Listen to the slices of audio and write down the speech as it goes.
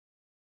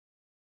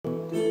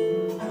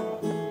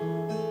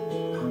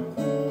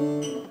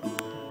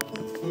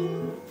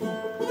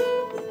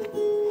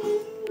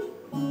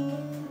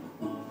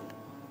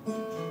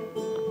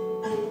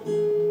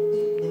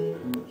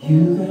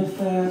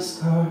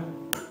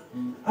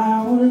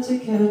I wanna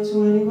take you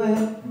to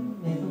anywhere.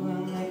 Maybe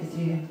we'll make a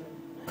deal.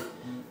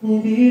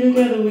 Maybe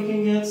together we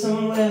can get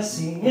somewhere.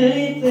 Seeing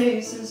any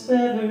place is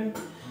better.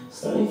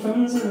 Starting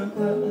from zero,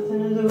 got nothing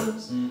to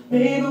lose.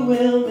 Maybe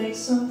we'll make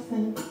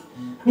something.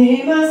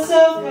 Me,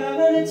 myself, got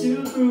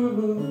nothing to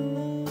prove.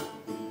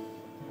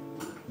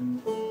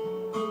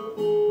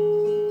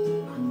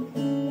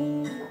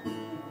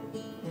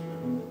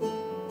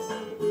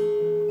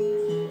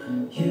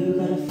 You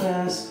got a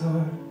fast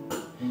car,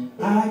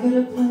 I got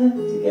a plan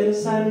to get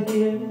us out of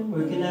here.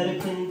 Working at a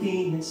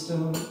convenience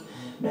store,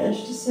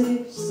 managed to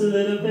save just a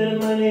little bit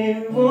of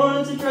money. We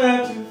wanted to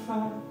drive too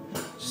far,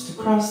 just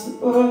across the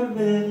border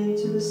and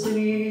into the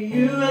city.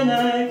 You and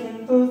I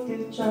can both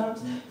get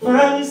jobs,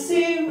 finally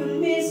see what it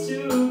means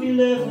to be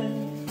living.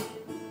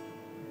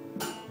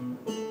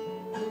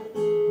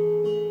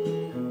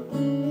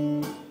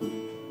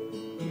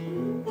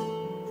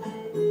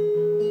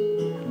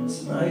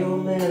 So my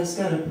old man's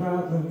got a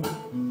problem.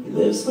 He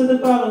lives with a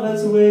bottle,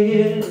 that's the way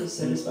it is.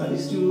 Said his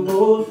body's too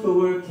old for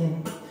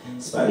working,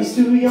 his body's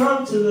too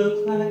young to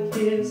look like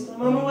his. My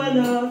mama went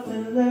off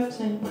and left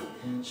him.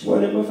 She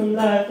wanted more from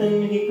life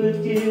than he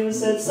could give.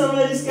 Said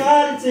somebody's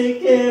gotta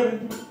take care of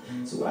him.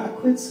 So I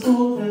quit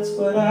school, that's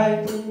what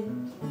I did.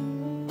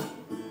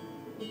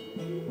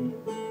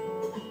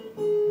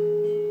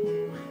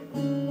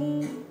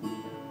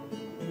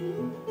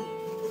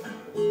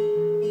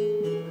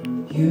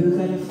 You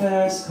got a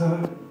fast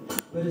car,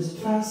 but is it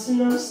fast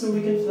enough so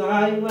we can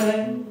fly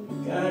away?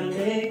 You gotta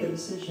make a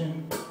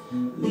decision.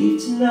 Leave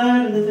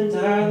tonight or live and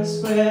die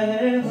this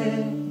way.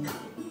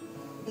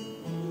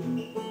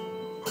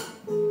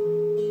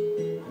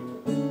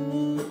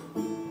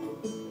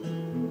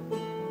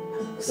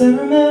 Cause I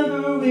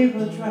remember we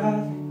were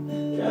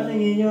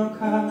driving in your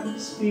car.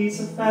 Speed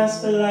so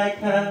fast, but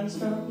like I was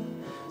drunk.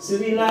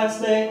 City lights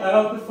lay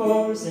out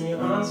before us, and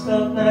your arms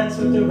felt nice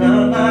wrapped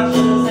around my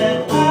shoulders.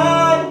 And I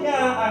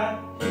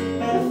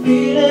had a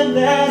feeling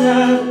that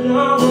I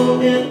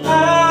belonged, and I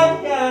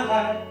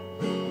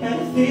had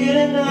a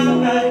feeling that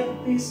I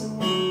could be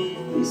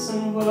someone, be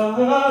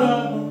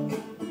someone.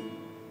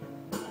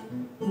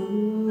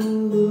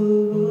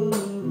 Ooh.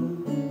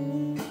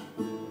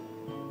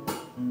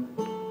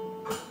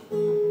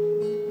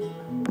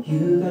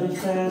 You got a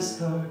fast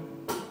car,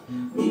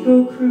 we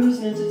go cruise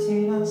and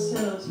entertain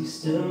ourselves. You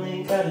still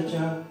ain't got a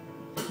job,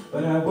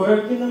 but I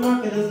work in the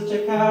market as a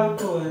checkout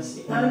boy.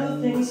 See, I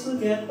know things will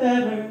get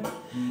better.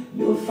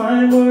 You'll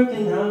find work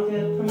and I'll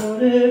get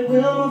promoted.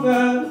 We'll move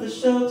out of the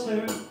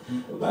shelter,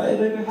 we'll buy a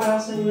bigger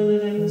house and we'll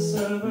live in the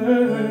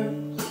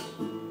suburbs.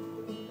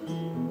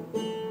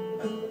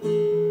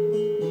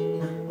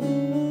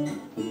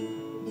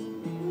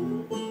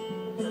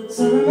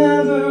 So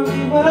remember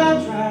we were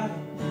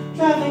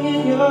driving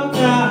in your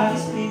car.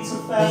 Speed so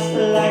fast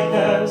but like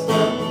I was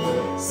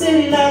drunk.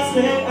 City lights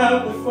lay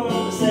out before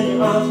us, and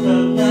your arms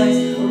felt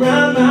nice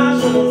around my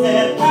shoulders.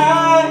 And I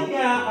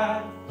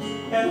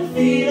had a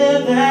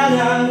feeling that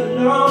I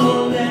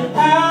belonged, and I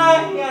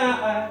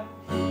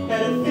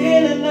had a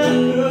feeling I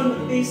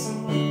could be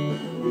someone,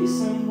 be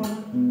someone.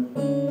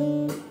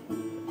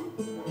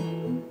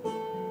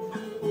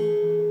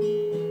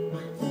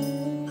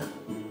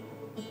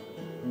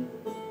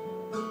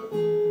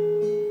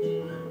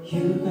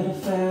 You got a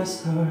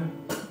fast car,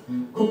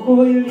 こ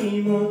こよ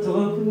りも遠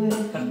くへ二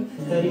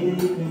人で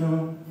行く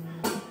の。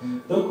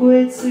どこへ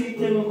着い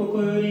てもこ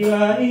こより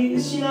はいい。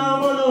失う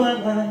ものは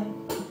ない。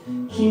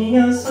君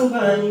がそ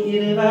ばにい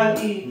れば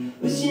いい。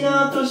失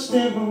うとし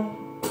ても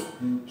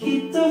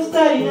きっと二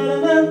人なら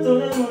何と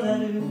でもな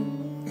る。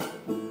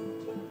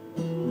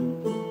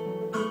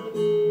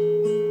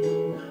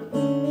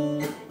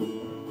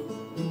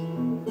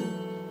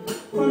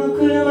この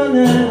車な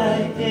らい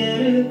け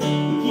る、行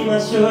きま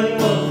しょうよ。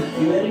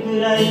言えるぐ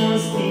らいの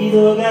スピー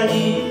ドがい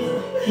い。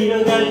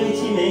広がる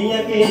一面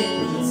焼け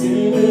包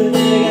む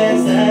胸が優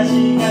し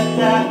かっ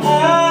た。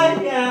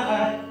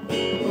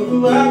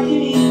僕は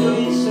君と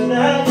一緒だ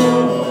よ。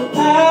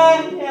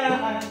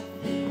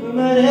生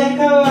まれ変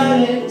わ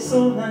れ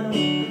そうなの。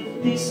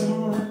Be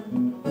someone.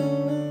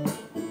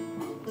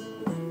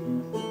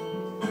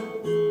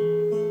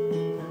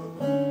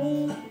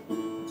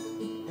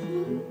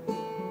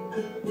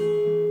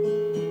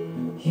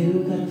 You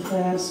got a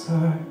fast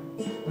car,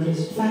 but is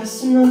it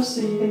fast enough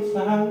so you can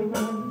fly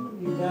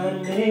around? You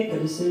gotta make a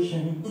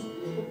decision.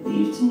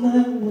 Leave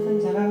tonight, live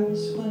and die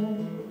this way.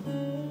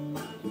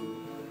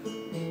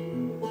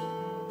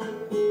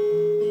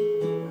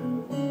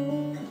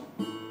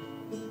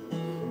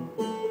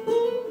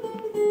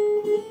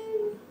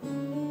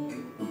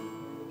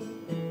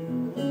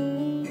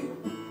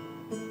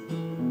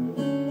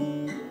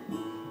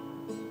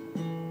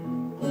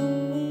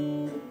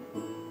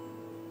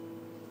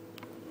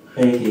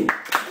 Thank you.